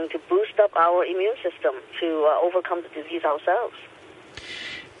depending to boost up our immune system to overcome the disease ourselves.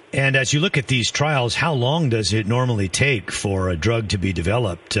 And as you look at these trials, how long does it normally take for a drug to be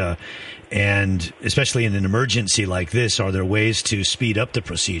developed? And especially in an emergency like this, are there ways to speed up the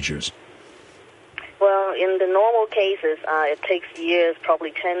procedures? Well, in the normal cases, it takes years,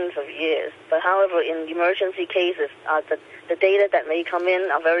 probably tens of years. But however, in emergency cases, the data that may come in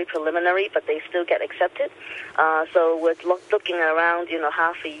are very preliminary, but they still get accepted. So we're looking around,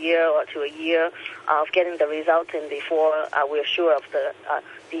 half a year or to a year of getting the results in before we're sure of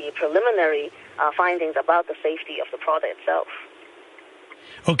the preliminary findings about the safety of the product itself.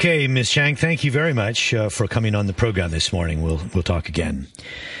 Okay, Ms. Chang, thank you very much for coming on the program this morning. We'll talk again.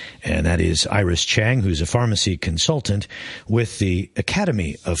 And that is Iris Chang, who's a pharmacy consultant with the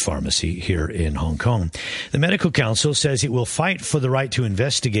Academy of Pharmacy here in Hong Kong. The Medical Council says it will fight for the right to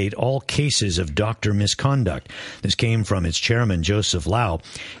investigate all cases of doctor misconduct. This came from its chairman, Joseph Lau,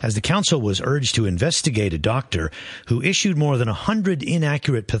 as the council was urged to investigate a doctor who issued more than 100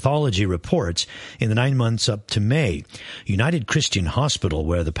 inaccurate pathology reports in the 9 months up to May. United Christian Hospital,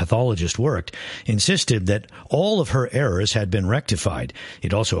 where the pathologist worked, insisted that all of her errors had been rectified.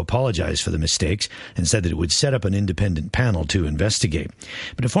 It also apologized for the mistakes and said that it would set up an independent panel to investigate.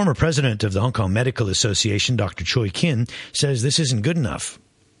 But a former president of the Hong Kong Medical Association, Dr. Choi Kin, says this isn't good enough.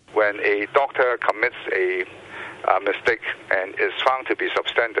 When a doctor commits a mistake and is found to be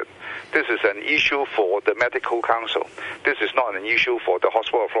substandard, this is an issue for the Medical Council. This is not an issue for the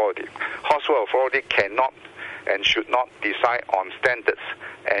Hospital Authority. Hospital Authority cannot and should not decide on standards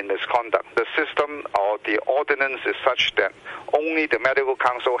and misconduct. The system or the ordinance is such that only the Medical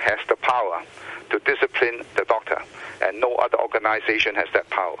Council has the power to discipline the doctor, and no other organization has that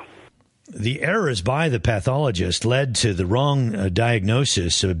power. The errors by the pathologist led to the wrong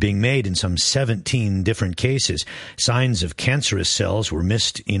diagnosis being made in some 17 different cases. Signs of cancerous cells were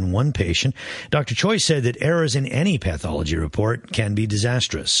missed in one patient. Dr. Choi said that errors in any pathology report can be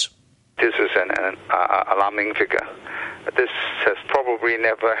disastrous. This is an alarming figure. This has probably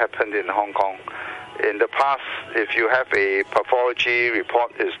never happened in Hong Kong. In the past, if you have a pathology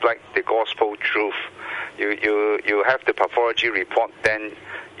report, it's like the gospel truth. You have the pathology report, then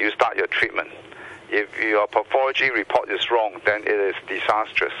you start your treatment. If your pathology report is wrong, then it is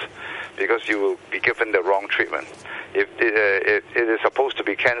disastrous because you will be given the wrong treatment. If it is supposed to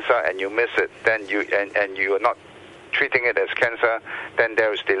be cancer and you miss it, then you are not treating it as cancer, then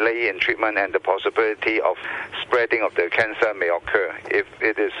there is delay in treatment and the possibility of spreading of the cancer may occur. If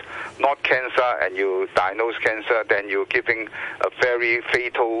it is not cancer and you diagnose cancer, then you're giving a very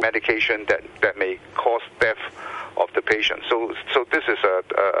fatal medication that may cause death of the patient. So this is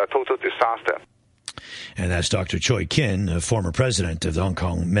a total disaster. And that's Dr. Choi Kin, a former president of the Hong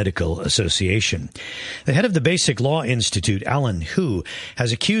Kong Medical Association. The head of the Basic Law Institute, Alan Hu,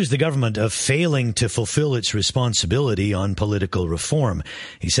 has accused the government of failing to fulfill its responsibility on political reform.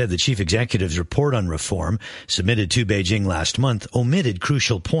 He said the chief executive's report on reform, submitted to Beijing last month, omitted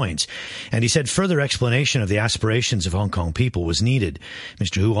crucial points. And he said further explanation of the aspirations of Hong Kong people was needed.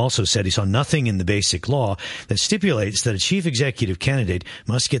 Mr. Hu also said he saw nothing in the Basic Law that stipulates that a chief executive candidate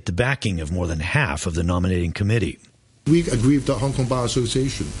must get the backing of more than half of the nominating committee. We agree with the Hong Kong Bar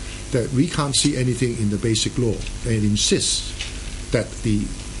Association that we can't see anything in the Basic Law, and it insists that the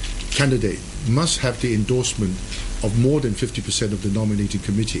candidate must have the endorsement of more than 50% of the nominating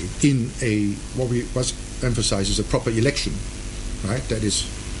committee in a, what we must emphasize is a proper election, right? That is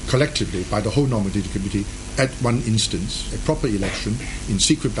collectively by the whole nominating committee at one instance, a proper election in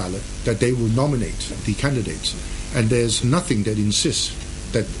secret ballot, that they will nominate the candidates. And there's nothing that insists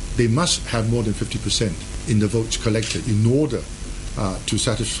that they must have more than 50% in the votes collected in order to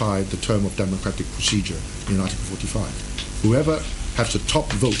satisfy the term of democratic procedure in Article 45. Whoever has the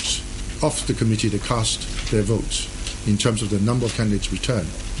top votes of the committee that cast their votes in terms of the number of candidates returned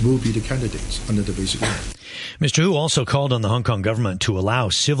will be the candidates under the Basic Law. Mr. Hu also called on the Hong Kong government to allow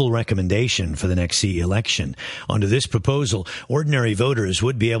civil recommendation for the next CE election. Under this proposal, ordinary voters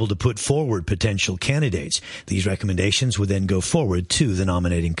would be able to put forward potential candidates. These recommendations would then go forward to the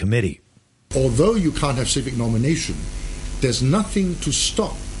nominating committee. Although you can't have civic nomination, there's nothing to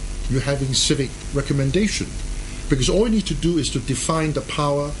stop you having civic recommendation, because all you need to do is to define the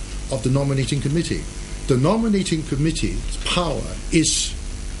power of the nominating committee. The nominating committee's power is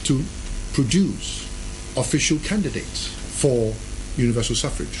to produce official candidates for universal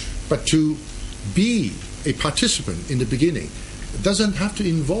suffrage. But to be a participant in the beginning doesn't have to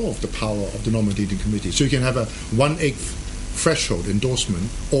involve the power of the nominating committee. So you can have a 1/8 threshold endorsement,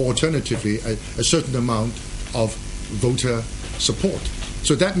 or alternatively a certain amount of voter support.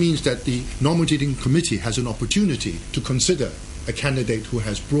 So that means that the nominating committee has an opportunity to consider a candidate who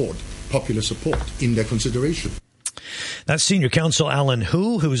has broad popular support in their consideration. That's Senior Counsel Alan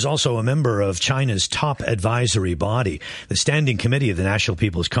Hu, who's also a member of China's top advisory body. The Standing Committee of the National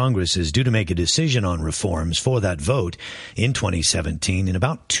People's Congress is due to make a decision on reforms for that vote in 2017 in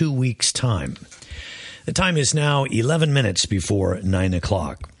about 2 weeks' time. The time is now 11 minutes before 9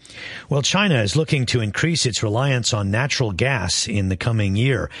 o'clock. Well, China is looking to increase its reliance on natural gas in the coming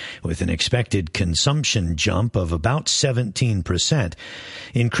year, with an expected consumption jump of about 17%.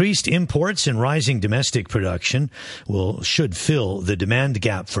 Increased imports and rising domestic production should fill the demand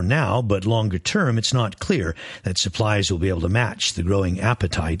gap for now, but longer term, it's not clear that supplies will be able to match the growing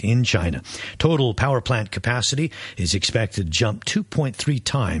appetite in China. Total power plant capacity is expected to jump 2.3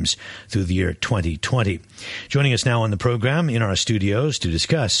 times through the year 2020. Joining us now on the program in our studios to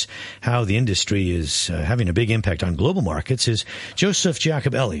discuss how the industry is having a big impact on global markets is Joseph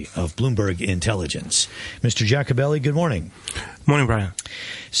Giacobelli of Bloomberg Intelligence. Mr. Giacobelli, good morning. Morning, Brian.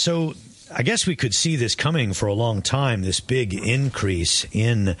 So I guess we could see this coming for a long time, this big increase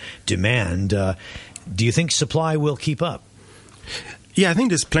in demand. Do you think supply will keep up? Yeah, I think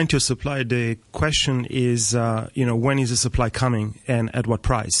there's plenty of supply. The question is, when is the supply coming and at what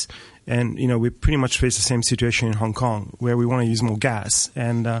price? And, we pretty much face the same situation in Hong Kong, where we want to use more gas.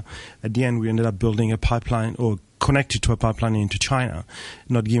 And at the end, we ended up building a pipeline or connected to a pipeline into China,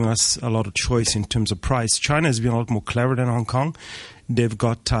 not giving us a lot of choice in terms of price. China has been a lot more clever than Hong Kong. They've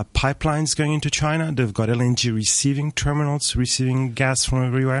got pipelines going into China. They've got LNG receiving terminals, receiving gas from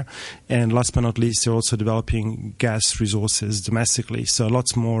everywhere. And last but not least, they're also developing gas resources domestically. So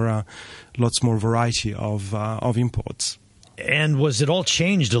lots more variety of imports. And was it all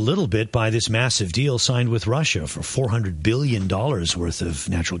changed a little bit by this massive deal signed with Russia for $400 billion worth of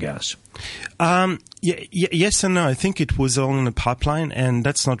natural gas? Yes and no. I think it was all in the pipeline, and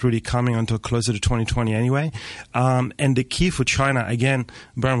that's not really coming until closer to 2020 anyway. And the key for China, again,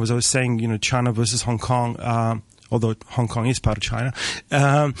 Brian was always saying, China versus Hong Kong, although Hong Kong is part of China.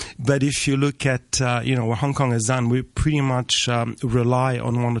 But if you look at, what Hong Kong has done, we pretty much rely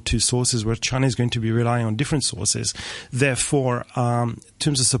on one or two sources, where China is going to be relying on different sources. Therefore, in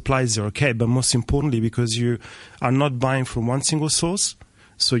terms of supplies, they're okay. But most importantly, because you are not buying from one single source,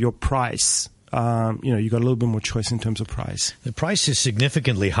 so your price, you got a little bit more choice in terms of price. The price is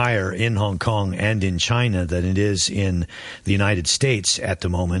significantly higher in Hong Kong and in China than it is in the United States at the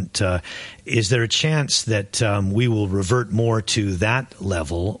moment. Is there a chance that we will revert more to that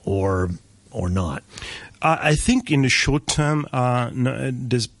level or not? I think in the short term, no,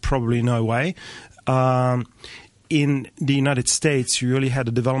 there's probably no way. In the United States, you really had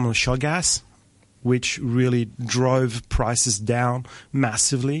a development of shale gas, which really drove prices down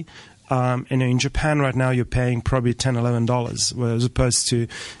massively. And in Japan right now, you're paying probably $10, $11, whereas opposed to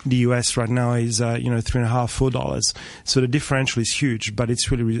the US right now is $3.5, $4. So the differential is huge, but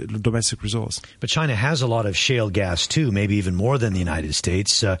it's really domestic resource. But China has a lot of shale gas too, maybe even more than the United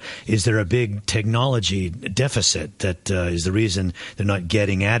States. Is there a big technology deficit that is the reason they're not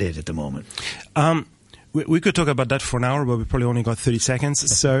getting at it at the moment? We could talk about that for an hour, but we probably only got 30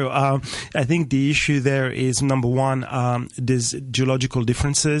 seconds. So I think the issue there is, number one, there's geological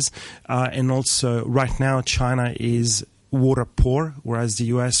differences. And also, right now, China is water poor, whereas the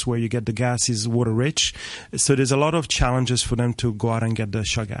US, where you get the gas, is water rich. So there's a lot of challenges for them to go out and get the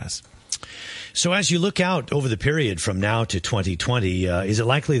shale gas. So as you look out over the period from now to 2020, is it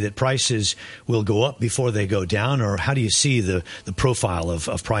likely that prices will go up before they go down, or how do you see the profile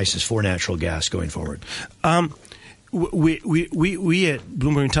of prices for natural gas going forward? We at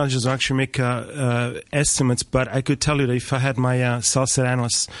Bloomberg Intelligence actually make estimates, but I could tell you that if I had my sell-side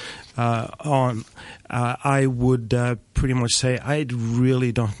analysts on, I would pretty much say I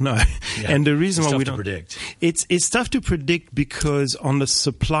really don't know. Yeah. And the reason why we don't predict, it's tough to predict because on the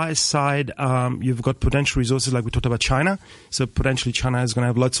supply side, you've got potential resources like we talked about China. So potentially China is going to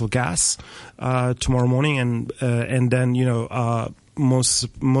have lots of gas tomorrow morning, and then most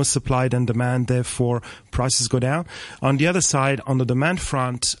supply than demand, therefore prices go down. On the other side, on the demand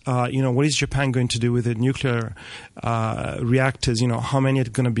front, what is Japan going to do with the nuclear reactors? How many are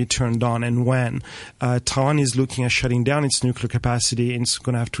going to be turned on and when? Taiwan is looking at shutting down its nuclear capacity, and it's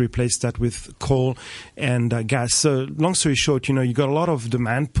going to have to replace that with coal and gas. So long story short, you got a lot of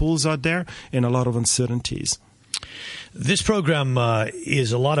demand pools out there and a lot of uncertainties. This program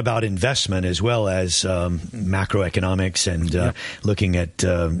is a lot about investment as well as macroeconomics and looking at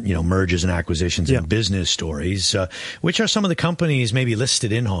mergers and acquisitions and business stories. Which are some of the companies maybe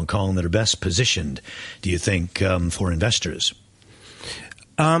listed in Hong Kong that are best positioned, do you think, for investors?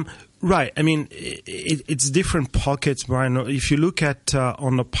 Right. I mean, it's different pockets, Brian. If you look at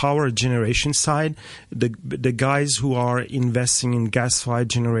on the power generation side, the guys who are investing in gas-fired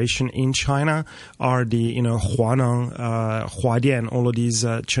generation in China are the Huaneng, Huadian, all of these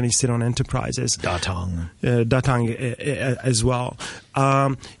Chinese state-owned enterprises. Datang as well.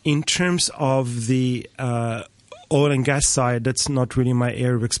 In terms of the oil and gas side, that's not really my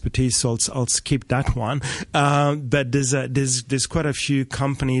area of expertise, so I'll skip that one. But there's quite a few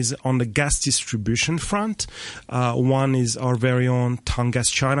companies on the gas distribution front. One is our very own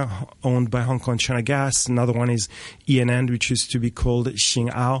Tanggas China, owned by Hong Kong China Gas. Another one is ENN, which used to be called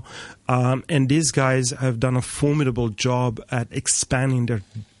Xingao. And these guys have done a formidable job at expanding their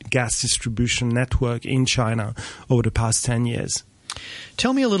gas distribution network in China over the past 10 years.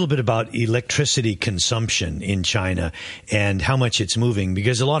 Tell me a little bit about electricity consumption in China and how much it's moving,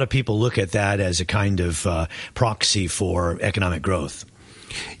 because a lot of people look at that as a kind of proxy for economic growth.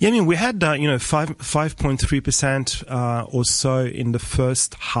 Yeah, I mean, we had 5.3% or so in the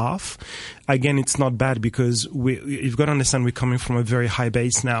first half. Again, it's not bad because you've got to understand we're coming from a very high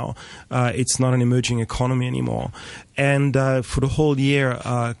base now. It's not an emerging economy anymore. And for the whole year,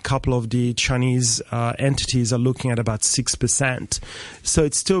 a couple of the Chinese entities are looking at about 6%. So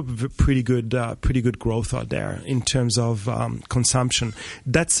it's still pretty good growth out there in terms of consumption.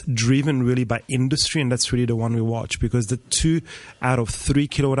 That's driven really by industry, and that's really the one we watch because the 2 out of 3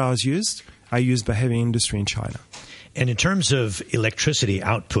 kilowatt hours used are used by heavy industry in China. And in terms of electricity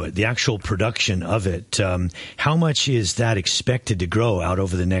output, the actual production of it, how much is that expected to grow out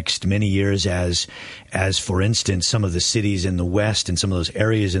over the next many years as for instance, some of the cities in the West and some of those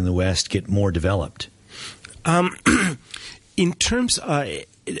areas in the West get more developed? In terms,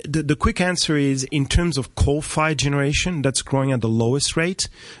 the quick answer is in terms of coal-fired generation, that's growing at the lowest rate.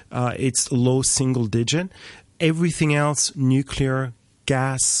 It's low single digit. Everything else, nuclear,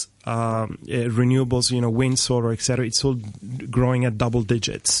 gas, renewables, wind, solar, etc. It's all growing at double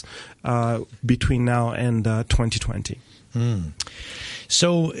digits between now and 2020.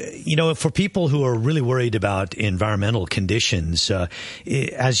 So, for people who are really worried about environmental conditions,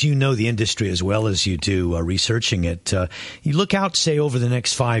 as you know the industry as well as you do researching it, you look out, say, over the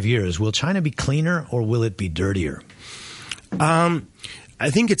next 5 years, will China be cleaner or will it be dirtier? I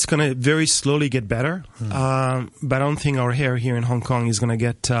think it's going to very slowly get better, but I don't think our hair here in Hong Kong is going to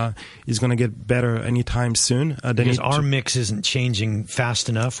get better anytime soon. Because our mix isn't changing fast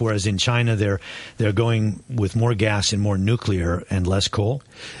enough, whereas in China they're going with more gas and more nuclear and less coal.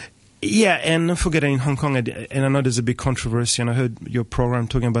 Yeah, and don't forget in Hong Kong, and I know there's a big controversy, and I heard your program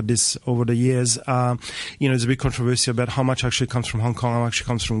talking about this over the years. There's a big controversy about how much actually comes from Hong Kong, how much actually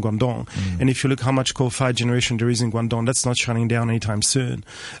comes from Guangdong. And if you look how much coal-fired generation there is in Guangdong, that's not shutting down anytime soon.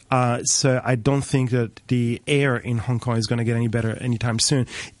 So I don't think that the air in Hong Kong is going to get any better anytime soon.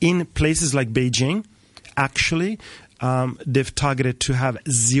 In places like Beijing, actually, they've targeted to have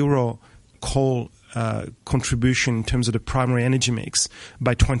zero coal contribution in terms of the primary energy mix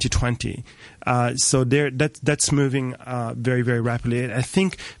by 2020. So that's moving very, very rapidly. And I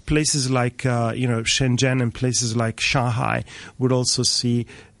think places like Shenzhen and places like Shanghai would also see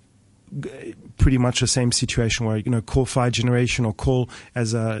pretty much the same situation where coal-fired generation or coal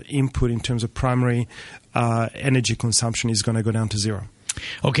as an input in terms of primary energy consumption is going to go down to zero.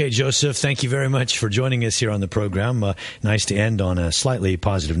 Okay, Joseph, thank you very much for joining us here on the program. Nice to end on a slightly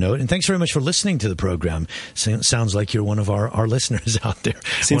positive note. And thanks very much for listening to the program. Sounds like you're one of our listeners out there.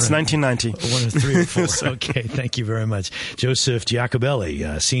 Since 1990. One of 3 or 4. Okay, thank you very much. Joseph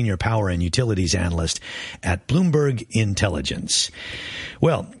Giacobelli, Senior Power and Utilities Analyst at Bloomberg Intelligence.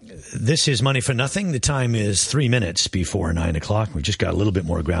 Well, this is Money for Nothing. The time is 3 minutes before 9 o'clock. We've just got a little bit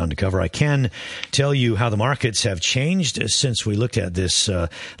more ground to cover. I can tell you how the markets have changed since we looked at this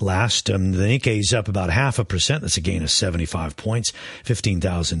last. The Nikkei is up about 0.5%. That's a gain of 75 points,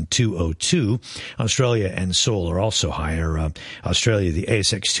 15,202. Australia and Seoul are also higher. Australia, the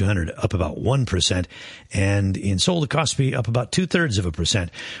ASX 200 up about 1%. And in Seoul, the Kospi up about 0.2%.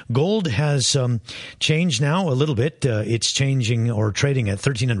 Gold has changed now a little bit. It's changing or trading at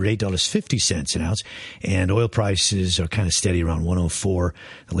 $1,308.50 an ounce, and oil prices are kind of steady around 104.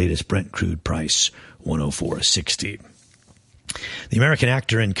 The latest Brent crude price, 104.60. The American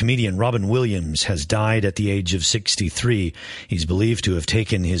actor and comedian Robin Williams has died at the age of 63. He's believed to have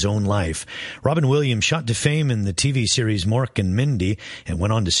taken his own life. Robin Williams shot to fame in the TV series Mork and Mindy and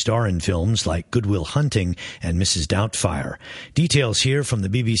went on to star in films like Good Will Hunting and Mrs. Doubtfire. Details here from the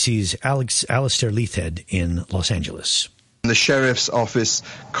BBC's Alistair Leithhead in Los Angeles. The Sheriff's Office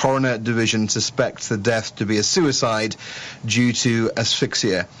Coroner Division suspects the death to be a suicide due to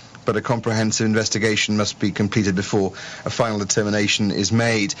asphyxia, but a comprehensive investigation must be completed before a final determination is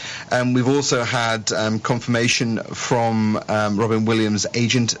made. We've also had confirmation from Robin Williams'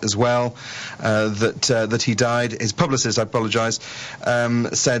 agent as well that he died. His publicist, I apologise,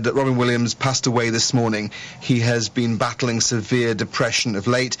 said that Robin Williams passed away this morning. He has been battling severe depression of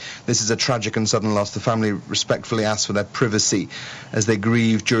late. This is a tragic and sudden loss. The family respectfully asked for their privacy as they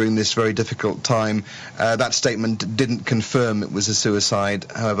grieve during this very difficult time. That statement didn't confirm it was a suicide,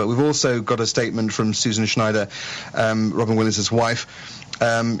 however. We've also got a statement from Susan Schneider, Robin Williams' wife.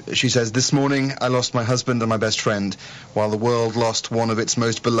 She says, "This morning I lost my husband and my best friend, while the world lost one of its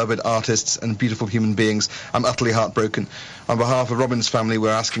most beloved artists and beautiful human beings. I'm utterly heartbroken. On behalf of Robin's family, we're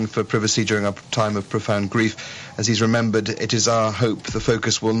asking for privacy during a time of profound grief. As he's remembered, it is our hope the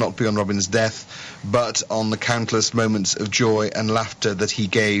focus will not be on Robin's death, but on the countless moments of joy and laughter that he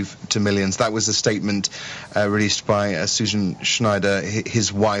gave to millions." That was a statement released by Susan Schneider,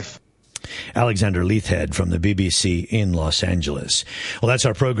 his wife. Alexander Leithhead from the BBC in Los Angeles. Well, that's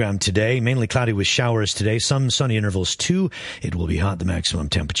our program today. Mainly cloudy with showers today. Some sunny intervals too. It will be hot. The maximum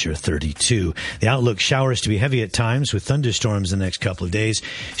temperature 32. The outlook, showers to be heavy at times with thunderstorms the next couple of days.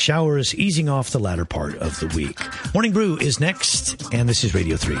 Showers easing off the latter part of the week. Morning Brew is next, and this is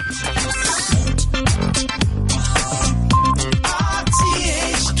Radio 3.